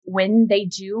when they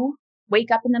do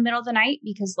wake up in the middle of the night,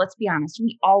 because let's be honest,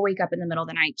 we all wake up in the middle of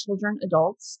the night, children,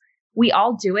 adults, we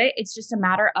all do it. It's just a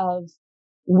matter of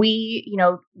we,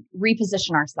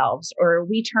 reposition ourselves or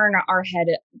we turn our head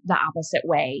the opposite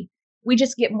way. We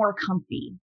just get more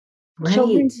comfy. Right.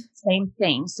 Children do the same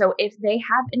thing. So if they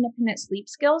have independent sleep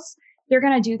skills, they're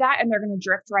going to do that and they're going to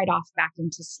drift right off back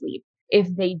into sleep. If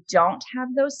they don't have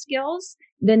those skills,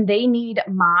 then they need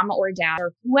mom or dad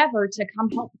or whoever to come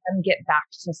help them get back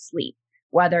to sleep,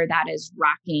 whether that is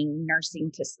rocking,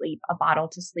 nursing to sleep, a bottle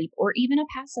to sleep, or even a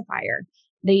pacifier.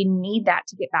 They need that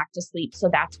to get back to sleep. So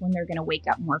that's when they're going to wake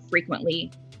up more frequently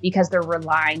because they're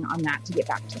relying on that to get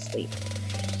back to sleep.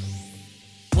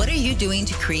 What are you doing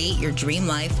to create your dream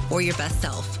life or your best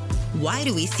self? Why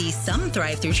do we see some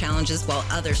thrive through challenges while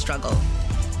others struggle?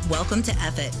 Welcome to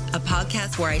F It, a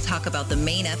podcast where I talk about the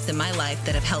main F's in my life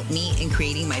that have helped me in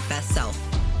creating my best self.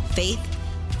 Faith,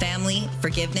 family,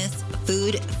 forgiveness,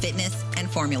 food, fitness,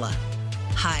 and formula.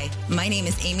 Hi, my name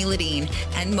is Amy Ledeen,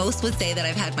 and most would say that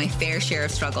I've had my fair share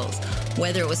of struggles.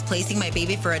 Whether it was placing my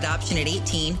baby for adoption at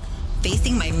 18,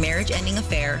 facing my marriage-ending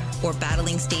affair, or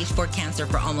battling stage 4 cancer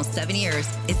for almost 7 years,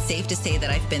 it's safe to say that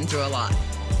I've been through a lot.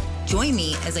 Join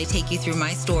me as I take you through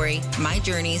my story, my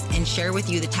journeys, and share with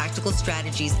you the tactical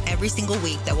strategies every single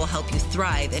week that will help you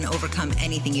thrive and overcome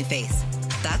anything you face.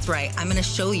 That's right, I'm going to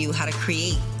show you how to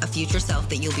create a future self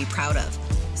that you'll be proud of.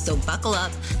 So buckle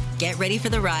up, get ready for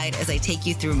the ride as I take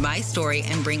you through my story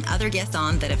and bring other guests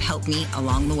on that have helped me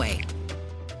along the way.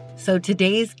 So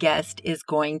today's guest is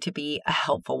going to be a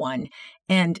helpful one,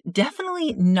 and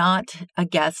definitely not a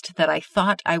guest that I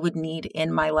thought I would need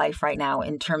in my life right now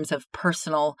in terms of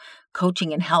personal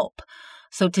coaching and help.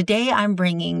 So today I'm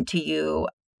bringing to you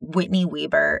Whitney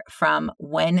Weber from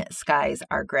When Skies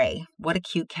Are Gray. What a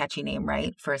cute, catchy name,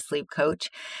 right? For a sleep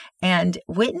coach. And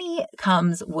Whitney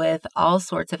comes with all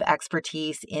sorts of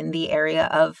expertise in the area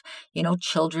of,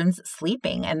 children's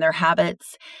sleeping and their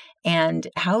habits and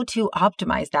how to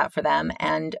optimize that for them.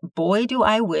 And boy, do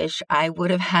I wish I would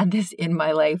have had this in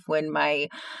my life when my,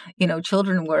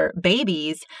 children were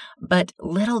babies. But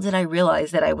little did I realize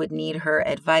that I would need her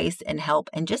advice and help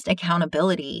and just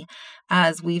accountability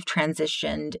as we've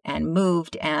transitioned and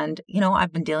moved. And,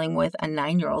 I've been dealing with a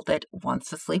 9-year-old that wants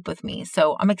to sleep with me.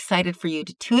 So I'm excited for you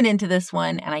to tune into this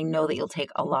one. And I know that you'll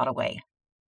take a lot away.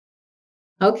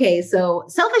 Okay, so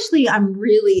selfishly, I'm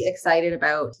really excited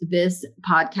about this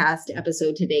podcast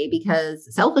episode today because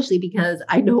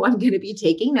I know I'm going to be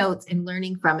taking notes and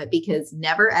learning from it, because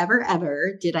never, ever,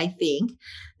 ever did I think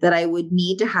that I would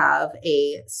need to have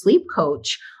a sleep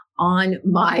coach on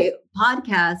my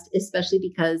podcast, especially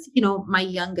because, my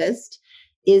youngest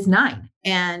is 9,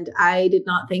 and I did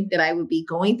not think that I would be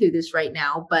going through this right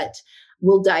now, but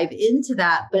we'll dive into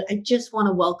that. But I just want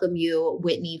to welcome you,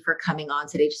 Whitney, for coming on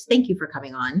today. Just thank you for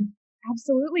coming on.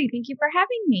 Absolutely. Thank you for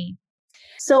having me.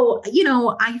 So,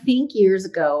 I think years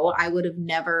ago, I would have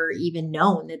never even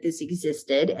known that this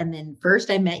existed. And then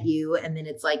first I met you, and then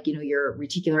it's like, your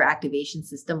reticular activation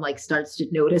system starts to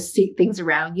notice things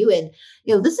around you. And,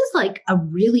 this is like a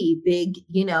really big,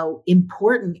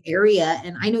 important area.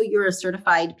 And I know you're a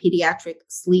certified pediatric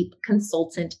sleep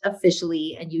consultant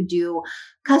officially, and you do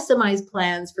customized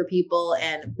plans for people.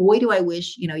 And boy, do I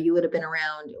wish, you would have been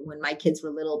around when my kids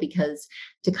were little, because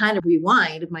to kind of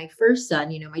rewind, my first son,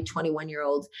 my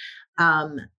 21-year-old,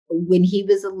 when he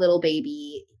was a little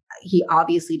baby, he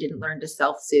obviously didn't learn to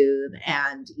self-soothe.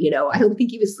 And, I don't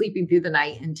think he was sleeping through the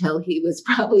night until he was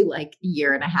probably like a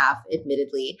year and a half,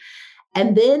 admittedly.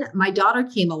 And then my daughter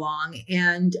came along,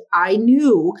 and I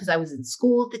knew, because I was in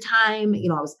school at the time,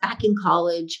 I was back in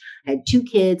college, I had 2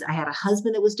 kids, I had a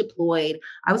husband that was deployed.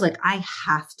 I was like, I've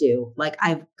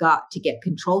got to get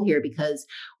control here, because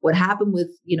what happened with,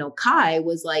 Kai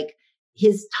was like,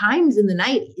 his times in the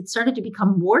night, it started to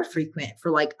become more frequent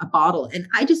for like a bottle. And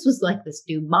I just was like this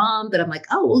new mom that I'm like,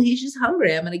 oh, well, he's just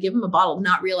hungry, I'm going to give him a bottle,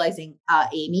 not realizing,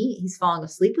 Amy, he's falling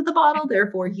asleep with the bottle.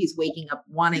 Therefore, he's waking up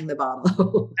wanting the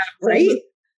bottle. Right.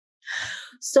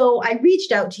 So I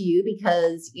reached out to you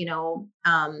because,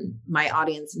 my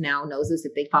audience now knows this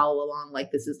if they follow along,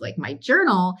 like this is like my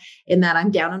journal, in that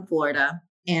I'm down in Florida,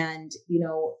 and,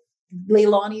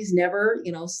 Leilani's never,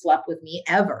 slept with me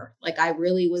ever. Like I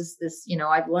really was this,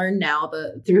 I've learned now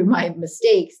through my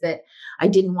mistakes that I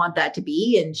didn't want that to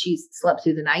be. And she slept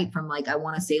through the night from I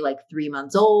want to say 3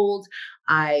 months old.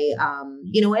 I,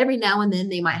 every now and then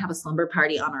they might have a slumber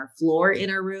party on our floor in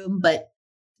our room, but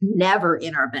never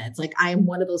in our beds. Like I am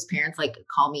one of those parents,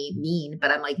 call me mean,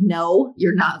 but I'm like, no,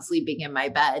 you're not sleeping in my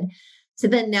bed. to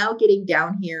then now getting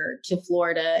down here to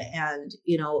Florida and,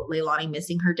 Leilani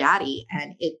missing her daddy.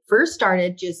 And it first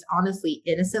started just honestly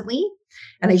innocently.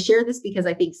 And I share this because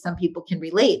I think some people can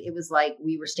relate. It was like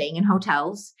we were staying in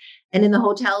hotels, and in the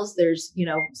hotels, there's,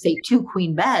 say 2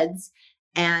 queen beds,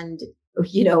 and,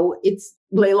 it's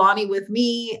Leilani with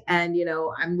me. And,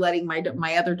 I'm letting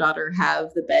my other daughter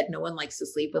have the bed. No one likes to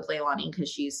sleep with Leilani because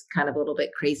she's kind of a little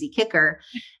bit crazy kicker.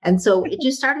 And so it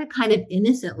just started kind of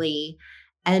innocently.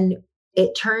 And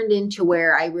it turned into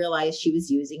where I realized she was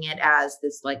using it as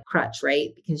this like crutch, right?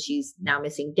 Because she's now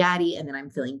missing daddy. And then I'm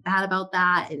feeling bad about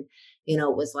that. And, it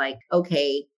was like,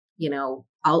 okay,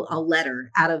 I'll let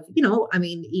her out of,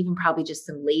 even probably just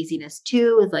some laziness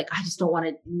too. Is like, I just don't want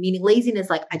to, meaning laziness,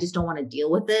 like, I just don't want to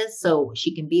deal with this. So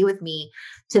she can be with me.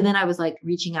 So then I was like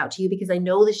reaching out to you because I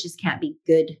know this just can't be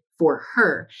good for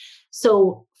her.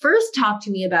 So first talk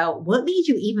to me about what made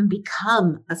you even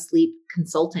become a sleep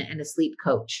consultant and a sleep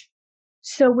coach?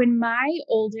 So when my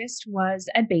oldest was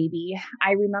a baby,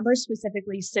 I remember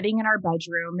specifically sitting in our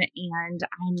bedroom and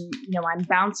I'm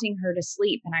bouncing her to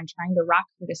sleep and I'm trying to rock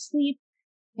her to sleep.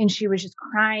 And she was just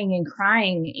crying and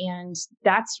crying. And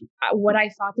that's what I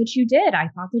thought that you did. I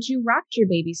thought that you rocked your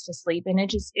babies to sleep, and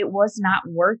it was not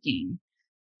working.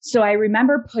 So I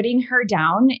remember putting her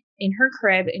down in her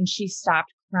crib and she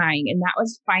stopped crying. And that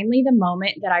was finally the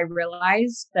moment that I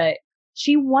realized that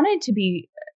she wanted to be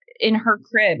in her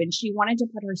crib and she wanted to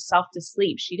put herself to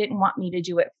sleep. She didn't want me to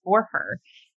do it for her.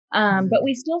 But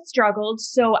we still struggled.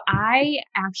 So I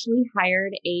actually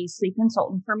hired a sleep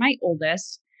consultant for my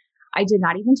oldest. I did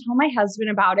not even tell my husband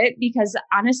about it because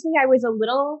honestly, I was a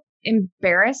little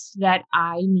embarrassed that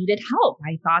I needed help.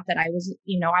 I thought that I was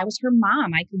her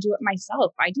mom. I could do it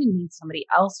myself. I didn't need somebody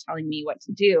else telling me what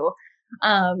to do.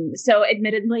 So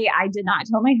admittedly, I did not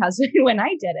tell my husband when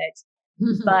I did it.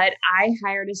 But I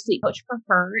hired a sleep coach for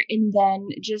her. And then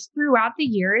just throughout the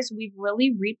years, we've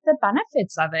really reaped the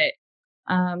benefits of it.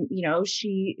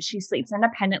 She sleeps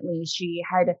independently. She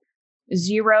had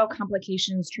 0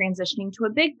 complications transitioning to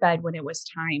a big bed when it was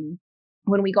time.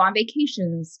 When we go on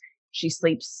vacations, she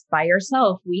sleeps by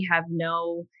herself. We have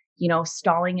no,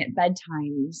 stalling at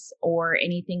bedtimes or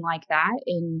anything like that.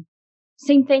 And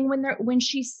same thing when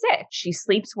she's sick, she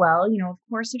sleeps well. Of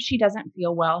course, if she doesn't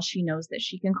feel well, she knows that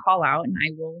she can call out and I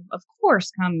will, of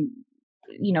course, come,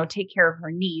 take care of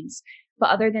her needs. But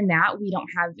other than that, we don't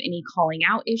have any calling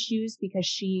out issues because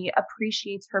she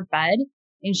appreciates her bed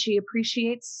and she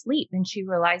appreciates sleep. And she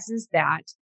realizes that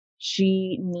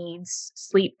she needs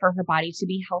sleep for her body to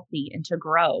be healthy and to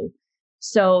grow.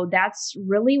 So that's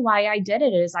really why I did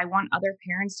it, is I want other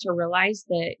parents to realize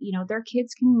that, their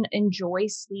kids can enjoy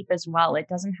sleep as well. It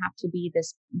doesn't have to be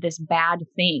this bad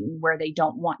thing where they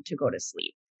don't want to go to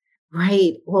sleep.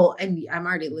 Right. Well, and I'm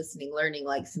already learning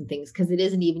like some things, because it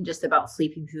isn't even just about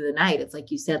sleeping through the night. It's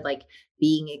like you said, like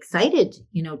being excited,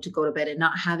 to go to bed and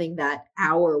not having that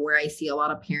hour where I see a lot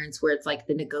of parents where it's like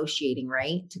the negotiating,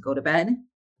 right, to go to bed.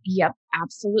 Yep,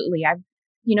 absolutely.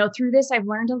 Through this, I've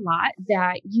learned a lot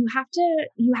that you have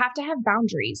to have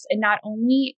boundaries, and not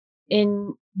only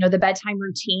in, the bedtime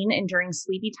routine and during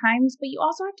sleepy times, but you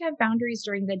also have to have boundaries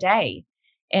during the day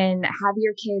and have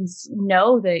your kids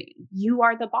know that you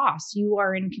are the boss, you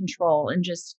are in control, and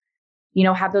just,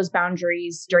 have those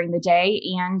boundaries during the day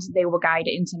and they will guide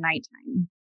into nighttime.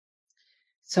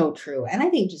 So true. And I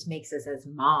think it just makes us as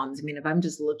moms. I mean, if I'm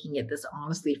just looking at this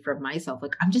honestly for myself,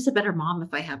 like I'm just a better mom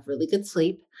if I have really good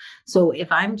sleep. So if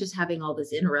I'm just having all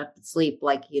this interrupted sleep,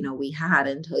 like, we had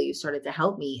until you started to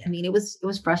help me, I mean, it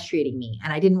was frustrating me,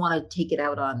 and I didn't want to take it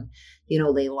out on,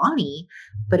 Leilani,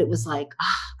 but it was like,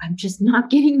 I'm just not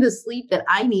getting the sleep that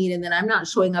I need. And then I'm not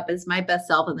showing up as my best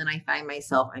self. And then I find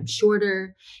myself, I'm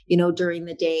shorter, during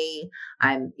the day,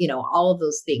 I'm, all of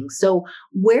those things. So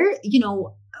where,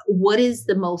 what is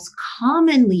the most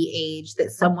commonly aged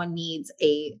that someone needs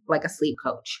a sleep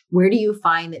coach? Where do you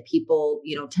find that people,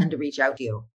 tend to reach out to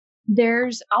you?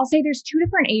 I'll say there's 2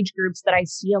 different age groups that I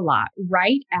see a lot.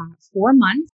 Right at 4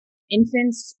 months,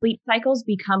 infants' sleep cycles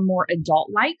become more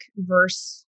adult-like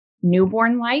versus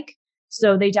newborn-like.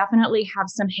 So they definitely have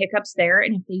some hiccups there.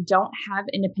 And if they don't have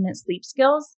independent sleep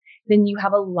skills, then you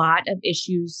have a lot of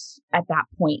issues at that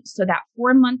point. So that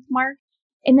 4-month mark.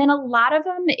 And then a lot of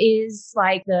them is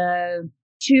like the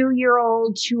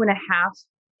 2-year-old, 2.5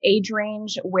 age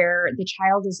range, where the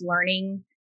child is learning,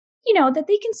 that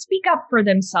they can speak up for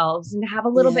themselves and have a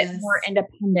little bit more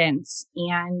independence.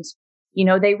 And,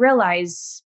 they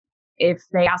realize if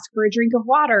they ask for a drink of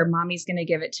water, mommy's going to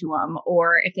give it to them.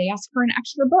 Or if they ask for an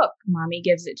extra book, mommy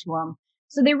gives it to them.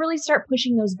 So they really start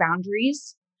pushing those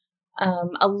boundaries.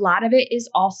 A lot of it is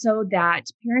also that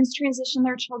parents transition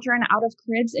their children out of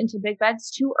cribs into big beds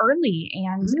too early.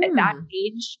 And at that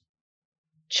age,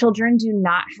 children do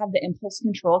not have the impulse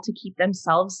control to keep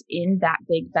themselves in that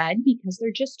big bed because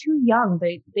they're just too young.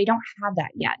 They don't have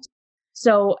that yet.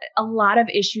 So a lot of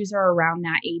issues are around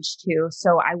that age too.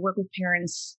 So I work with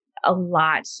parents a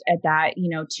lot at that,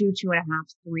 2.5,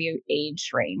 3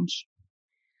 age range.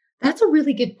 That's a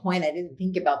really good point. I didn't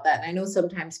think about that. And I know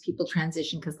sometimes people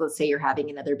transition because let's say you're having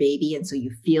another baby and so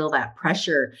you feel that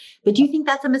pressure. But do you think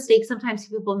that's a mistake sometimes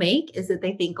people make? Is that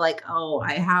they think like, oh,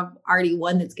 I have already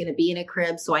one that's going to be in a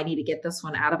crib, so I need to get this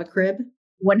one out of a crib?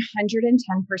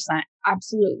 110%.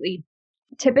 Absolutely.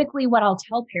 Typically what I'll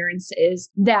tell parents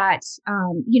is that,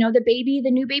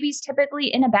 the new baby's typically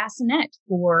in a bassinet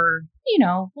for,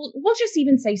 we'll just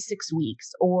even say 6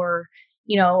 weeks or,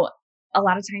 a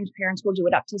lot of times parents will do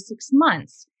it up to 6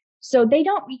 months. So they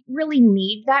don't really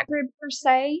need that crib per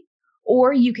se,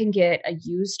 or you can get a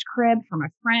used crib from a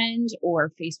friend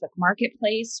or Facebook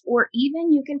Marketplace, or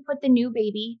even you can put the new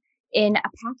baby in a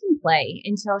pack and play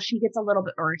until she gets a little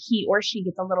bit, or he or she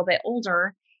gets a little bit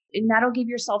older. And that'll give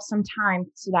yourself some time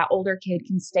so that older kid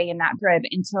can stay in that crib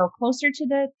until closer to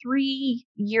the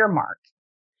 3-year mark.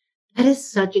 That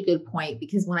is such a good point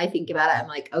because when I think about it, I'm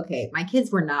like, okay, my kids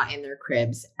were not in their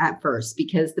cribs at first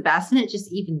because the bassinet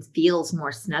just even feels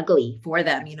more snuggly for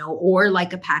them, or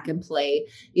like a pack and play.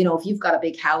 If you've got a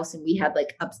big house and we had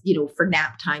like up, for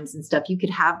nap times and stuff, you could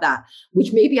have that,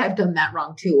 which maybe I've done that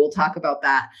wrong too. We'll talk about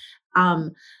that.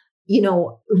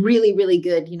 Really, really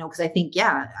good, because I think,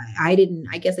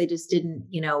 I guess I just didn't,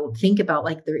 think about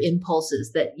like their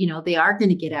impulses that, they are going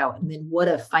to get out. And then what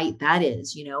a fight that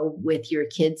is, with your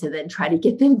kids and then try to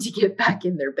get them to get back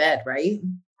in their bed, right?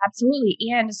 Absolutely.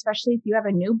 And especially if you have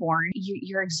a newborn,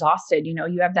 you're exhausted,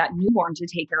 you have that newborn to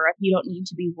take care of. You don't need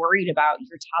to be worried about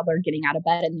your toddler getting out of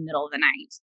bed in the middle of the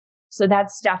night. So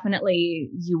that's definitely,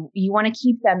 you want to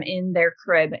keep them in their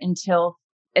crib until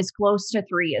as close to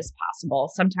 3 as possible,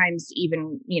 sometimes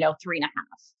even, 3.5.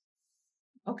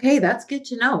 Okay, that's good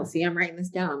to know. See, I'm writing this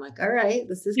down. I'm like, all right,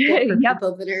 this is good for Yep.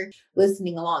 people that are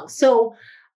listening along. So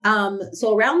around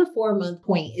the 4-month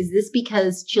point, is this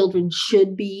because children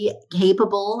should be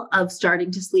capable of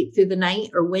starting to sleep through the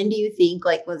night? Or when do you think,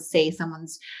 like, let's say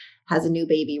someone's has a new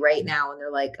baby right now and they're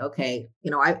like, okay,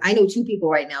 I know 2 people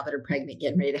right now that are pregnant,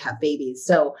 getting ready to have babies.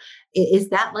 So is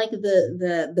that like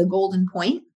the golden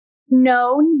point?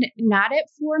 No, not at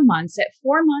 4 months. At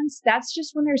 4 months, that's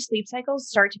just when their sleep cycles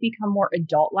start to become more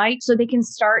adult-like. So they can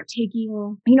start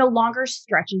taking, longer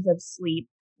stretches of sleep.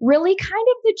 Really kind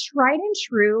of the tried and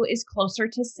true is closer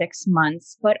to 6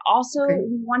 months, but also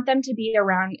we want them to be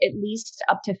around at least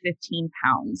up to 15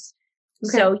 pounds.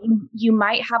 Okay. So you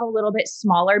might have a little bit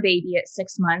smaller baby at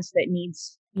 6 months that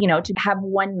needs, to have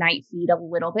one night feed a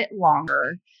little bit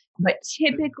longer. But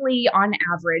typically, on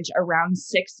average, around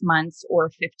 6 months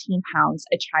or 15 pounds,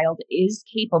 a child is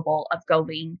capable of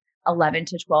going 11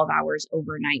 to 12 hours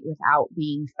overnight without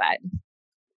being fed.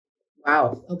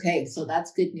 Wow. Okay. So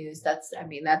that's good news. That's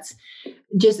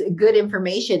just good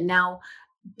information. Now,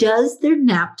 does their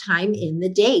nap time in the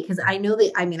day? Because I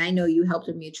know you helped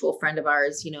a mutual friend of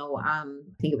ours, I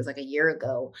think it was like a year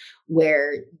ago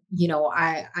where,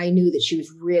 I knew that she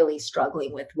was really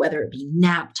struggling with whether it be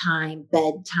nap time,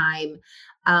 bedtime.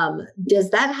 Does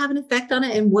that have an effect on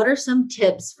it? And what are some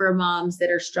tips for moms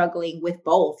that are struggling with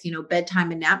both,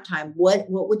 bedtime and nap time? What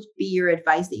would be your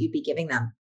advice that you'd be giving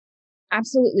them?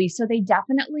 Absolutely. So they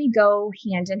definitely go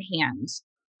hand in hand.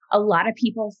 A lot of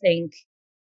people think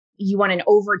you want an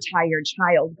overtired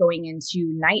child going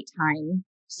into nighttime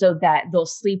so that they'll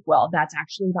sleep well. That's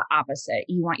actually the opposite.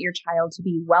 You want your child to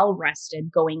be well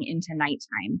rested going into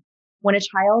nighttime. When a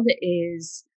child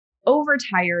is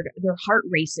overtired, their heart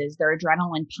races, their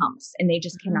adrenaline pumps, and they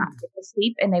just cannot get to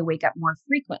sleep and they wake up more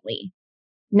frequently.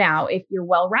 Now, if you're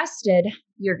well rested,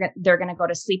 they're going to go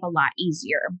to sleep a lot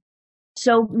easier.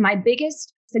 So my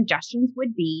biggest suggestions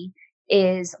would be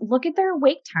is look at their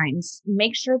wake times.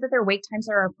 Make sure that their wake times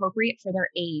are appropriate for their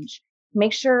age.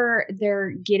 Make sure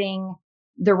they're getting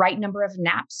the right number of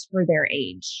naps for their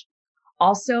age.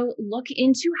 Also, look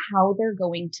into how they're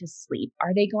going to sleep.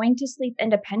 Are they going to sleep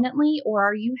independently or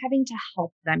are you having to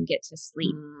help them get to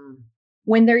sleep?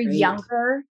 When they're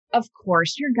younger, of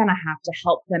course, you're going to have to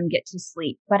help them get to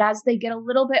sleep. But as they get a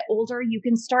little bit older, you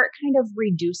can start kind of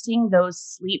reducing those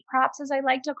sleep props, as I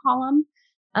like to call them.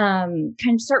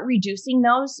 Kind of start reducing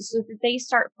those so that they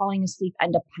start falling asleep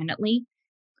independently.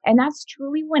 And that's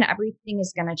truly when everything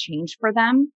is going to change for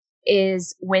them,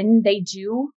 is when they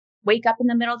do wake up in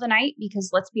the middle of the night,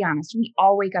 because let's be honest, we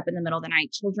all wake up in the middle of the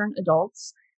night, children,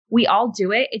 adults, we all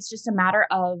do it. It's just a matter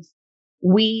of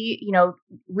we,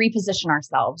 reposition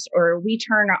ourselves or we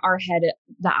turn our head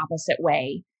the opposite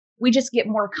way. We just get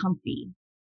more comfy.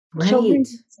 Children do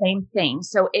the same thing.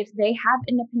 So if they have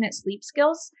independent sleep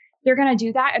skills, they're going to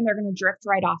do that and they're going to drift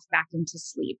right off back into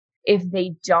sleep. If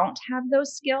they don't have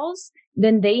those skills,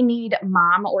 then they need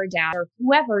mom or dad or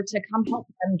whoever to come help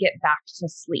them get back to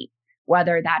sleep,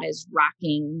 whether that is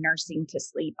rocking, nursing to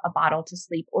sleep, a bottle to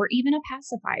sleep, or even a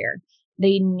pacifier.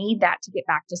 They need that to get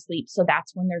back to sleep. So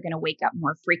that's when they're going to wake up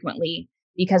more frequently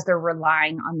because they're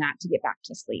relying on that to get back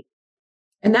to sleep.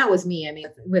 And that was me. I mean,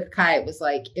 with Kai, it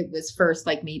was first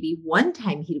like maybe one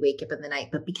time he'd wake up in the night,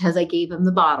 but because I gave him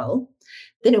the bottle,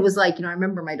 then it was like, I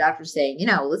remember my doctor saying,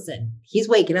 listen, he's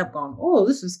waking up going, oh,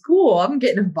 this is cool. I'm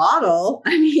getting a bottle.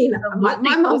 I mean, my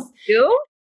mom do.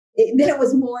 Then it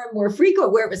was more and more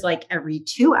frequent where it was like every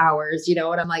 2 hours, and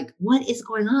I'm like, what is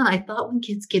going on? I thought when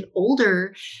kids get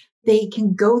older, they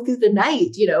can go through the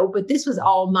night, but this was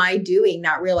all my doing,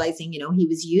 not realizing, he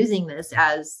was using this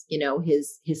as,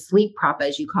 his sleep prop,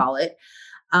 as you call it.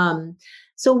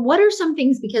 So what are some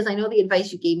things, because I know the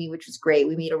advice you gave me, which was great.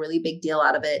 We made a really big deal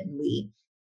out of it. And we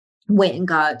went and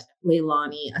got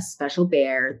Leilani a special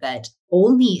bear that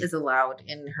only is allowed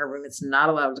in her room. It's not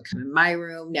allowed to come in my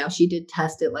room. Now she did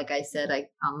test it. Like I said,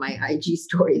 on my IG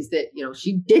stories that,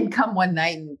 she did come one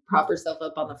night and prop herself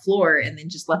up on the floor and then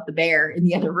just left the bear in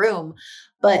the other room.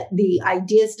 But the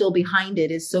idea still behind it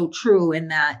is so true in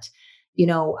that,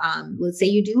 let's say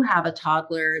you do have a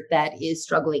toddler that is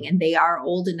struggling and they are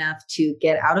old enough to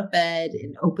get out of bed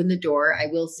and open the door. I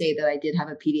will say that I did have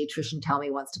a pediatrician tell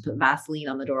me once to put Vaseline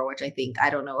on the door, which I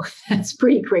don't know if that's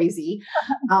pretty crazy.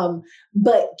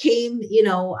 But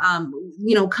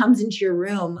comes into your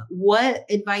room. What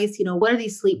advice, what are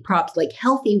these sleep props, like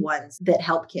healthy ones that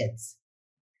help kids?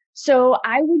 So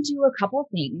I would do a couple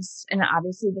things. And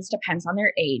obviously this depends on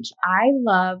their age. I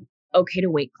love okay to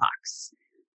wake clocks.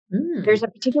 There's a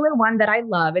particular one that I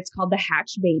love. It's called the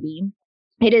Hatch Baby.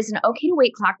 It is an okay to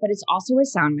wake clock, but it's also a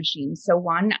sound machine. So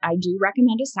one, I do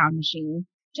recommend a sound machine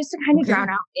just to kind of drown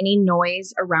out any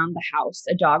noise around the house,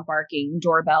 a dog barking,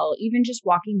 doorbell, even just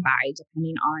walking by,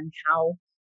 depending on how,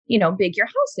 big your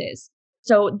house is.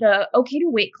 So the okay to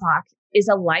wake clock is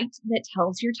a light that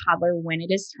tells your toddler when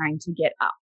it is time to get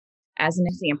up. As an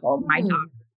example, my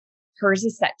dog, hers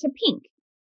is set to pink.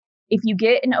 If you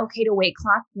get an okay to wake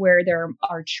clock where there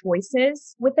are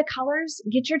choices with the colors,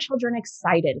 get your children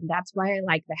excited. And that's why I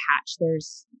like the Hatch.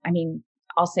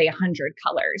 I'll say 100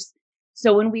 colors.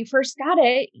 So when we first got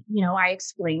it, I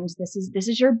explained, this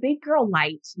is your big girl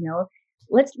light,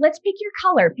 let's pick your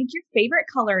color, pick your favorite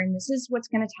color. And this is what's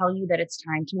going to tell you that it's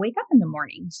time to wake up in the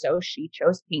morning. So she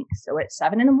chose pink. So at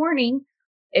 7 a.m,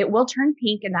 it will turn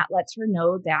pink and that lets her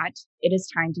know that it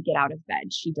is time to get out of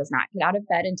bed. She does not get out of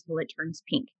bed until it turns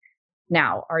pink.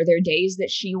 Now, are there days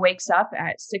that she wakes up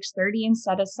at 6:30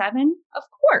 instead of 7? Of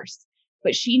course,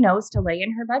 but she knows to lay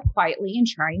in her bed quietly and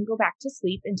try and go back to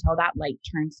sleep until that light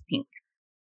turns pink.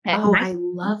 I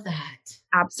love that.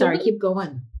 Absolutely. Sorry, keep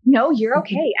going. No, you're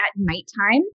okay. At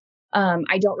nighttime,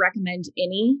 I don't recommend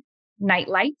any night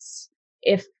lights.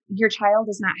 If your child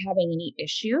is not having any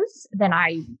issues, then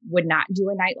I would not do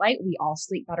a night light. We all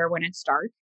sleep better when it's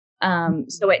dark.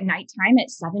 So at nighttime at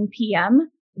 7 p.m.,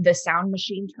 the sound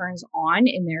machine turns on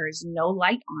and there is no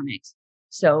light on it.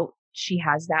 So she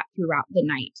has that throughout the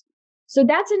night. So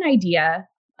that's an idea.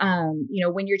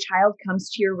 When your child comes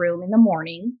to your room in the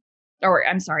morning,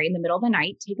 in the middle of the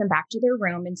night, take them back to their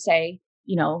room and say,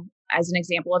 as an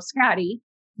example of Scotty,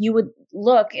 you would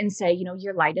look and say,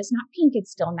 your light is not pink.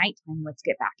 It's still nighttime. Let's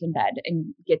get back in bed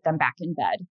and get them back in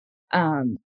bed.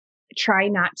 Try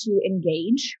not to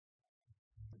engage.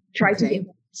 Try to get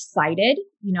excited.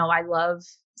 I love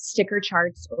sticker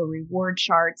charts or reward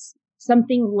charts,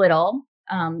 something little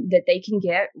that they can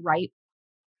get right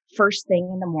first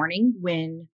thing in the morning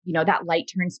when, that light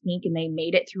turns pink and they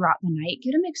made it throughout the night.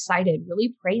 Get them excited,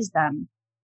 really praise them.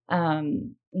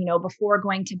 Before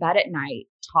going to bed at night,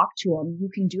 talk to them. You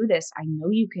can do this. I know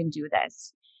you can do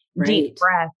this. Right. Deep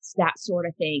breaths, that sort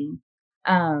of thing.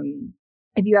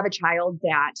 If you have a child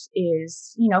that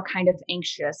is, kind of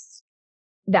anxious,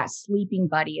 that sleeping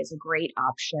buddy is a great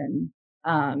option.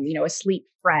 A sleep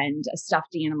friend, a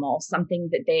stuffed animal, something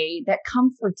that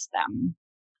comforts them.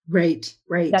 Right.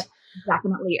 That's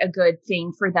definitely a good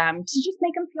thing for them to just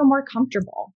make them feel more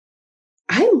comfortable.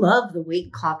 I love the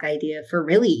wake clock idea for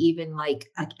really even like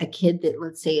a kid that,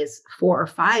 let's say, is 4 or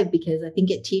 5, because I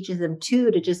think it teaches them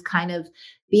too to just kind of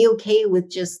be okay with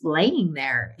just laying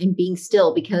there and being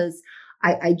still. Because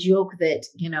I joke that,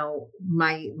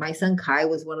 my son Kai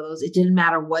was one of those, it didn't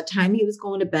matter what time he was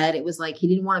going to bed. It was like, he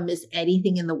didn't want to miss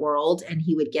anything in the world and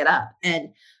he would get up. And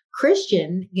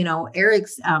Christian,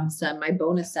 Eric's son, my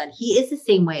bonus son, he is the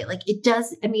same way. Like it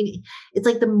does. I mean, it's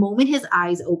like the moment his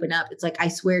eyes open up, it's like, I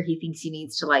swear he thinks he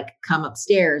needs to like come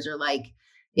upstairs or like,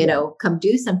 come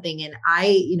do something. And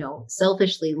I,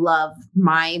 selfishly love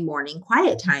my morning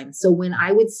quiet time. So when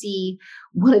I would see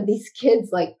one of these kids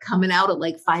like coming out at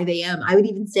like 5 a.m., I would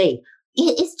even say,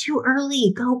 it is too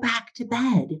early, go back to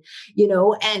bed,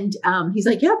 and he's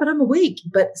like, yeah, but I'm awake.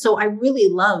 But so I really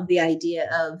love the idea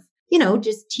of,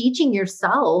 just teaching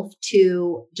yourself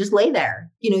to just lay there.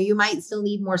 You might still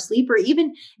need more sleep, or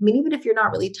even if you're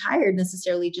not really tired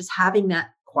necessarily, just having that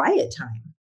quiet time.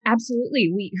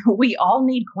 Absolutely. We all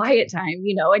need quiet time.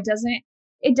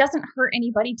 It doesn't hurt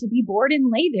anybody to be bored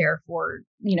and lay there for,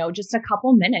 just a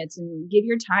couple minutes and give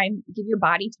your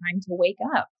body time to wake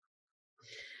up.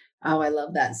 Oh, I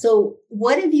love that. So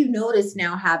what have you noticed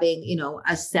now having,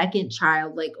 a second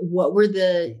child? Like what were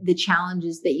the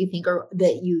challenges that you think are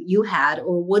that you had,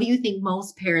 or what do you think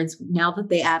most parents, now that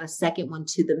they add a second one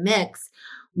to the mix,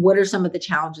 what are some of the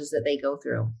challenges that they go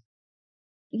through?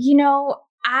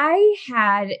 I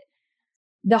had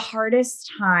the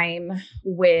hardest time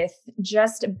with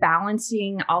just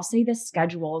balancing, I'll say, the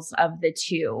schedules of the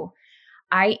two.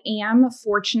 I am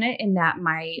fortunate in that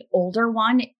my older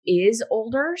one is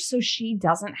older, so she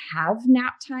doesn't have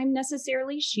nap time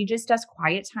necessarily. She just does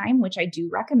quiet time, which I do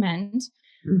recommend.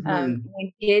 When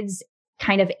kids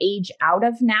kind of age out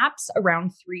of naps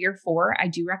around 3 or 4, I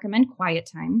do recommend quiet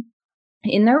time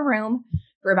in their room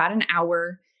for about an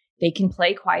hour. They can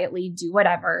play quietly, do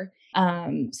whatever.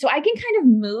 So I can kind of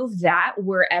move that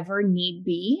wherever need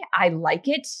be. I like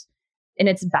it. And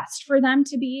it's best for them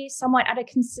to be somewhat at a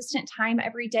consistent time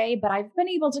every day. But I've been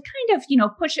able to kind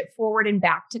of, push it forward and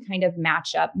back to kind of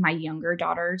match up my younger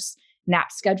daughter's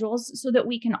nap schedules so that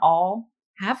we can all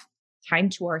have time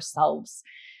to ourselves.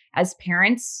 As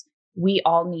parents, we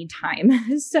all need time.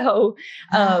 So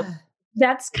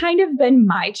that's kind of been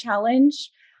my challenge.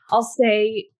 I'll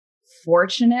say,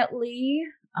 fortunately,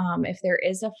 if there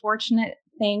is a fortunate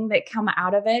thing that come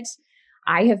out of it,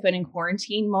 I have been in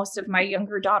quarantine most of my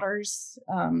younger daughter's,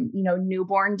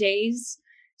 newborn days.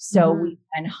 So we've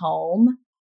been home.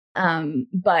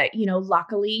 But,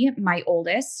 luckily my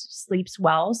oldest sleeps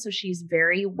well. So she's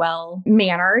very well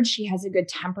mannered. She has a good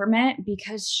temperament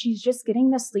because she's just getting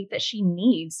the sleep that she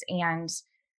needs. And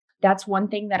that's one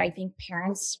thing that I think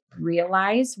parents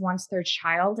realize once their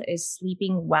child is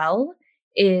sleeping well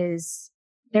is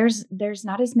there's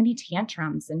not as many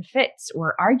tantrums and fits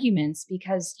or arguments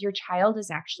because your child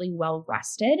is actually well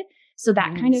rested. So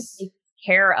that kind of takes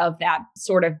care of that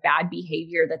sort of bad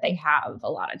behavior that they have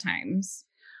a lot of times.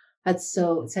 That's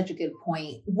such a good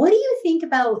point. What do you think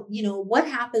about, what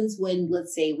happens when,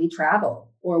 let's say, we travel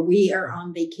or we are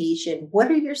on vacation?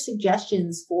 What are your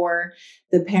suggestions for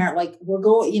the parent? Like we're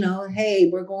going,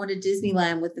 hey, we're going to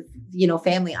Disneyland with the,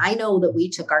 family. I know that we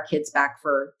took our kids back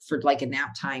for like a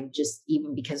nap time, just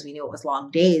even because we knew it was long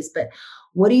days. But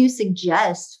what do you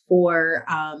suggest for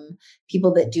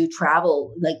people that do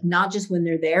travel, like not just when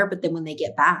they're there, but then when they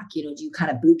get back, do you kind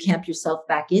of boot camp yourself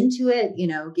back into it?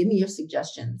 Give me your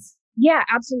suggestions. Yeah,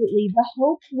 absolutely. The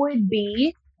hope would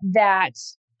be that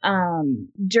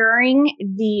during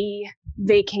the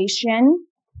vacation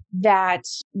that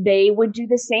they would do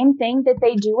the same thing that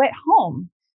they do at home.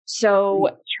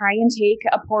 So try and take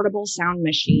a portable sound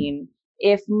machine.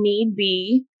 If need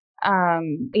be,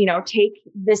 take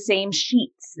the same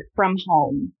sheets from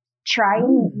home. Try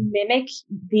and mimic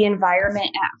the environment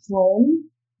at home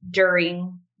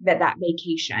during that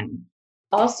vacation.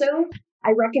 Also,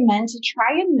 I recommend to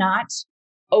try and not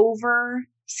over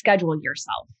schedule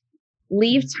yourself.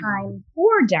 Leave time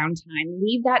for downtime,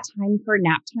 leave that time for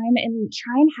nap time, and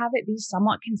try and have it be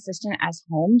somewhat consistent as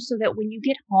home so that when you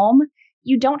get home,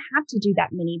 you don't have to do that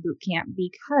mini boot camp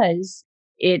because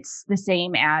it's the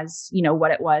same as,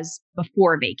 what it was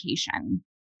before vacation.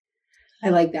 I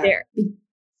like that.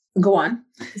 Go on.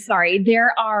 Sorry.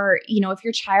 There are, if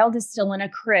your child is still in a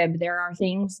crib, there are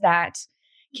things that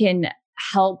can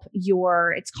help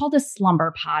it's called a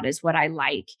slumber pod is what I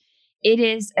like. It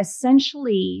is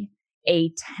essentially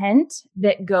a tent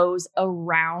that goes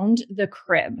around the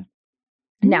crib.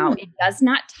 Now, it does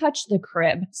not touch the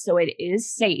crib, so it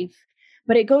is safe,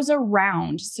 but it goes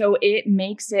around. So it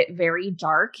makes it very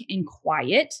dark and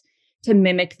quiet to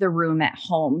mimic the room at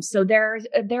home. So there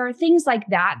are things like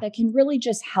that can really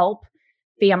just help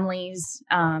families,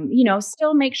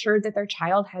 still make sure that their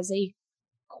child has a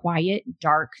quiet,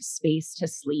 dark space to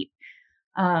sleep.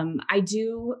 I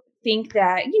do think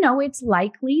that, it's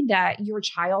likely that your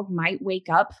child might wake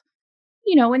up,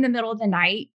 in the middle of the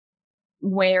night,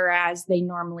 whereas they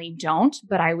normally don't.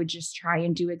 But I would just try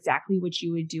and do exactly what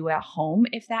you would do at home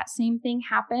if that same thing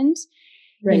happened.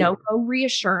 Right. Go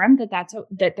reassure them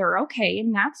that they're okay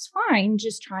and that's fine.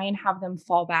 Just try and have them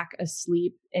fall back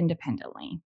asleep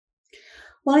independently.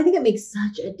 Well, I think it makes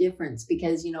such a difference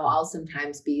because, I'll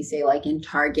sometimes be, say, like in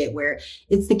Target where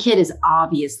it's the kid is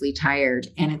obviously tired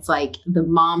and it's like the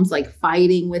mom's like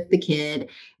fighting with the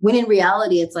kid. When in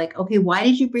reality, it's like, okay, why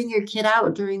did you bring your kid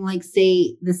out during like,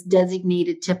 say, this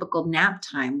designated typical nap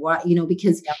time? Why,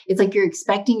 because it's like you're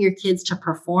expecting your kids to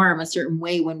perform a certain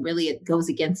way when really it goes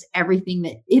against everything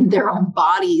that in their own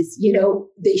bodies,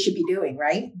 they should be doing,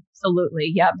 right?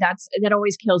 Absolutely. Yep. That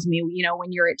always kills me,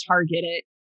 when you're at Target at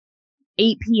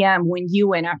 8 p.m. when you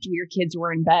went after your kids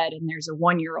were in bed and there's a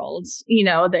 1-year-old,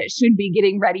 that should be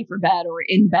getting ready for bed or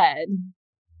in bed.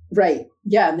 Right.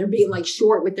 Yeah. And they're being like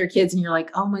short with their kids. And you're like,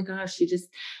 oh my gosh,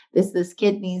 this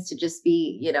kid needs to just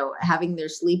be, having their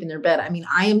sleep in their bed. I mean,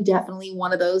 I am definitely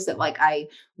one of those that like, I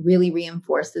really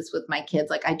reinforce this with my kids.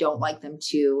 Like, I don't like them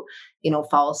to,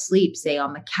 fall asleep, say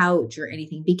on the couch or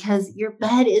anything, because your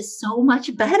bed is so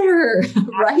much better.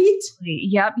 Right.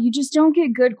 Yep. You just don't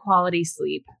get good quality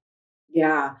sleep.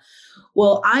 Yeah.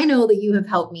 Well, I know that you have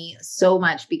helped me so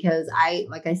much because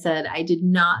like I said, I did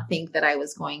not think that I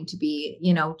was going to be,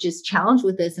 just challenged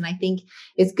with this. And I think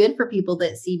it's good for people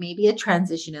that see maybe a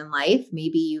transition in life.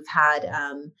 Maybe you've had,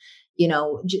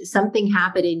 something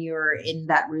happen in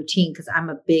that routine. Cause I'm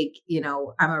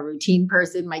I'm a routine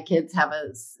person. My kids have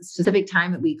a specific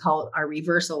time that we call our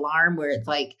reverse alarm, where it's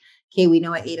like, okay, we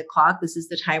know at 8 o'clock, this is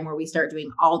the time where we start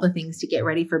doing all the things to get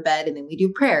ready for bed. And then we do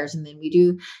prayers and then we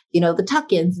do, the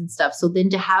tuck-ins and stuff. So then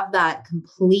to have that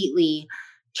completely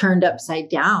turned upside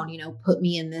down, put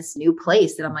me in this new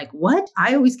place that I'm like, what?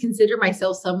 I always consider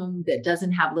myself someone that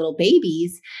doesn't have little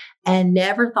babies and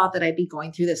never thought that I'd be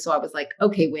going through this. So I was like,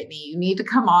 okay, Whitney, you need to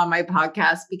come on my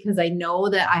podcast because I know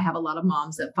that I have a lot of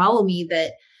moms that follow me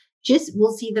that just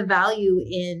will see the value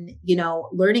in,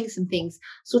 learning some things.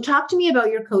 So talk to me about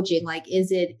your coaching. Like,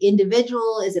 is it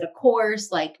individual? Is it a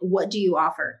course? Like, what do you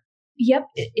offer? Yep.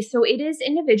 So it is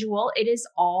individual. It is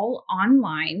all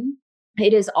online.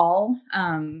 It is all,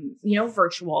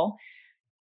 virtual.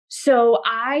 So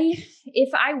if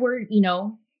I were,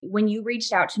 when you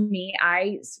reached out to me,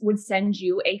 I would send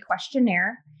you a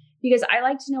questionnaire because I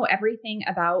like to know everything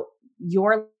about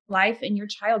your life and your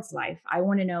child's life. I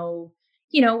want to know,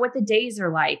 what the days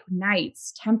are like,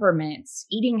 nights, temperaments,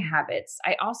 eating habits.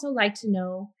 I also like to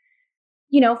know,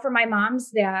 for my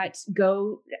moms that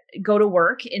go to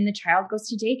work and the child goes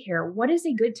to daycare, what is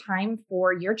a good time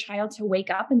for your child to wake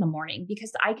up in the morning?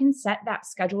 Because I can set that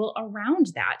schedule around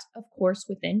that, of course,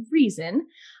 within reason.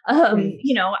 Right.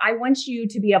 I want you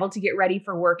to be able to get ready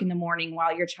for work in the morning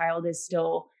while your child is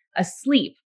still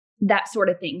asleep, that sort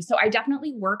of thing. So I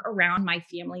definitely work around my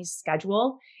family's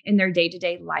schedule in their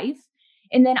day-to-day life.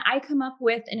 And then I come up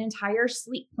with an entire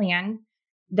sleep plan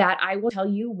that I will tell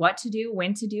you what to do,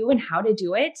 when to do, and how to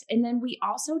do it. And then we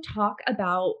also talk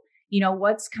about,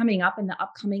 what's coming up in the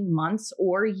upcoming months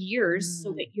or years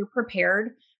so that you're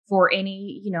prepared for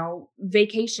any,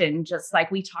 vacation, just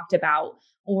like we talked about,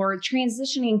 or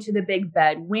transitioning to the big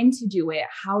bed, when to do it,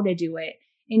 how to do it.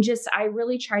 And I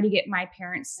really try to get my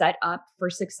parents set up for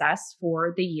success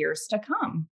for the years to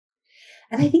come.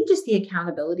 And I think just the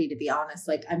accountability, to be honest,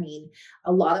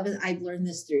 a lot of it, I've learned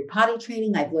this through potty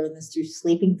training. I've learned this through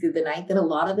sleeping through the night, that a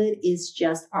lot of it is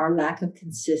just our lack of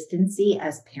consistency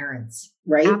as parents,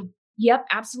 right? Yep,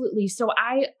 absolutely. So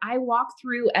I walk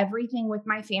through everything with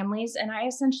my families and I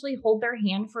essentially hold their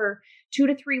hand for 2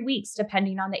 to 3 weeks,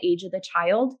 depending on the age of the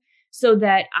child, so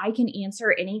that I can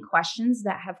answer any questions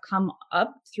that have come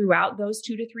up throughout those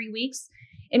 2 to 3 weeks.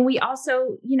 And we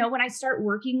also, when I start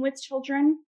working with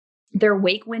children, their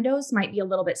wake windows might be a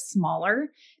little bit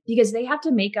smaller because they have to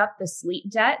make up the sleep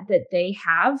debt that they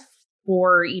have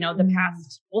for, the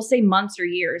past, we'll say months or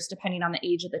years, depending on the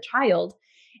age of the child.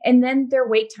 And then their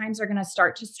wake times are going to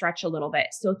start to stretch a little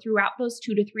bit. So throughout those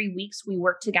 2 to 3 weeks, we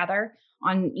work together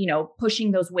on,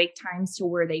 pushing those wake times to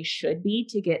where they should be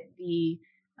to get the,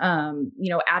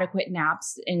 adequate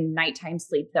naps and nighttime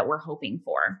sleep that we're hoping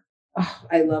for. Oh,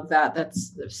 I love that.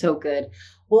 That's so good.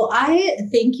 Well, I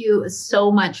thank you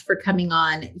so much for coming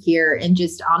on here and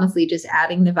just honestly just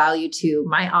adding the value to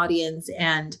my audience.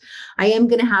 And I am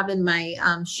going to have in my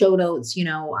show notes,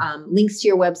 links to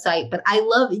your website. But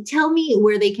tell me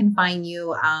where they can find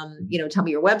you. Tell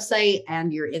me your website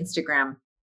and your Instagram.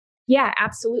 Yeah,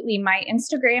 absolutely. My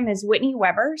Instagram is Whitney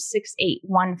Weber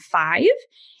 6815,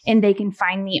 and they can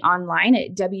find me online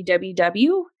at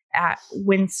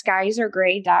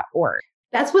www.whenskiesaregray.org.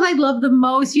 That's what I love the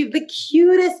most. You have the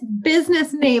cutest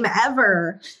business name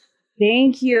ever.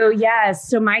 Thank you. Yes.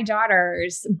 So my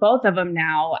daughters, both of them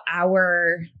now,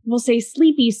 we'll say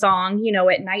sleepy song,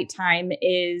 at nighttime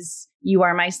is You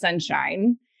Are My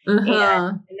Sunshine.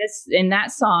 And in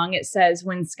that song, it says,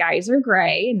 when skies are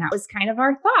gray. And that was kind of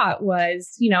our thought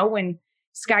was, when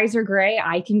skies are gray,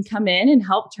 I can come in and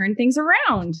help turn things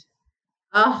around.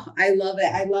 Oh, I love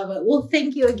it. I love it. Well,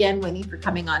 thank you again, Winnie, for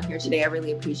coming on here today. I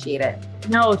really appreciate it.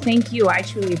 No, thank you. I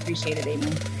truly appreciate it,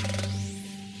 Amy.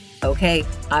 Okay,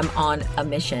 I'm on a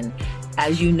mission.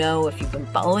 As you know, if you've been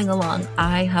following along,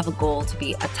 I have a goal to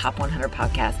be a top 100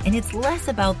 podcast. And it's less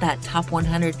about that top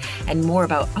 100 and more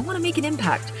about, I want to make an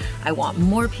impact. I want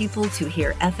more people to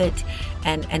hear Effort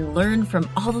and learn from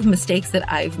all the mistakes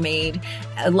that I've made,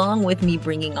 along with me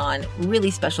bringing on really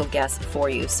special guests for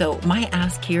you. So my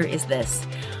ask here is this.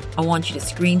 I want you to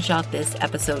screenshot this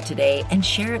episode today and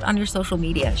share it on your social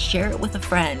media. Share it with a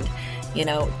friend,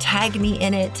 tag me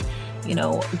in it.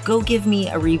 Go give me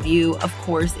a review, of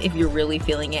course, if you're really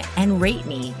feeling it, and rate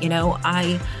me.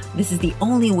 This is the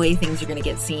only way things are going to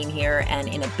get seen here. And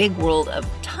in a big world of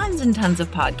tons and tons of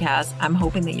podcasts, I'm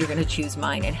hoping that you're going to choose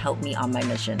mine and help me on my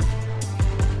mission.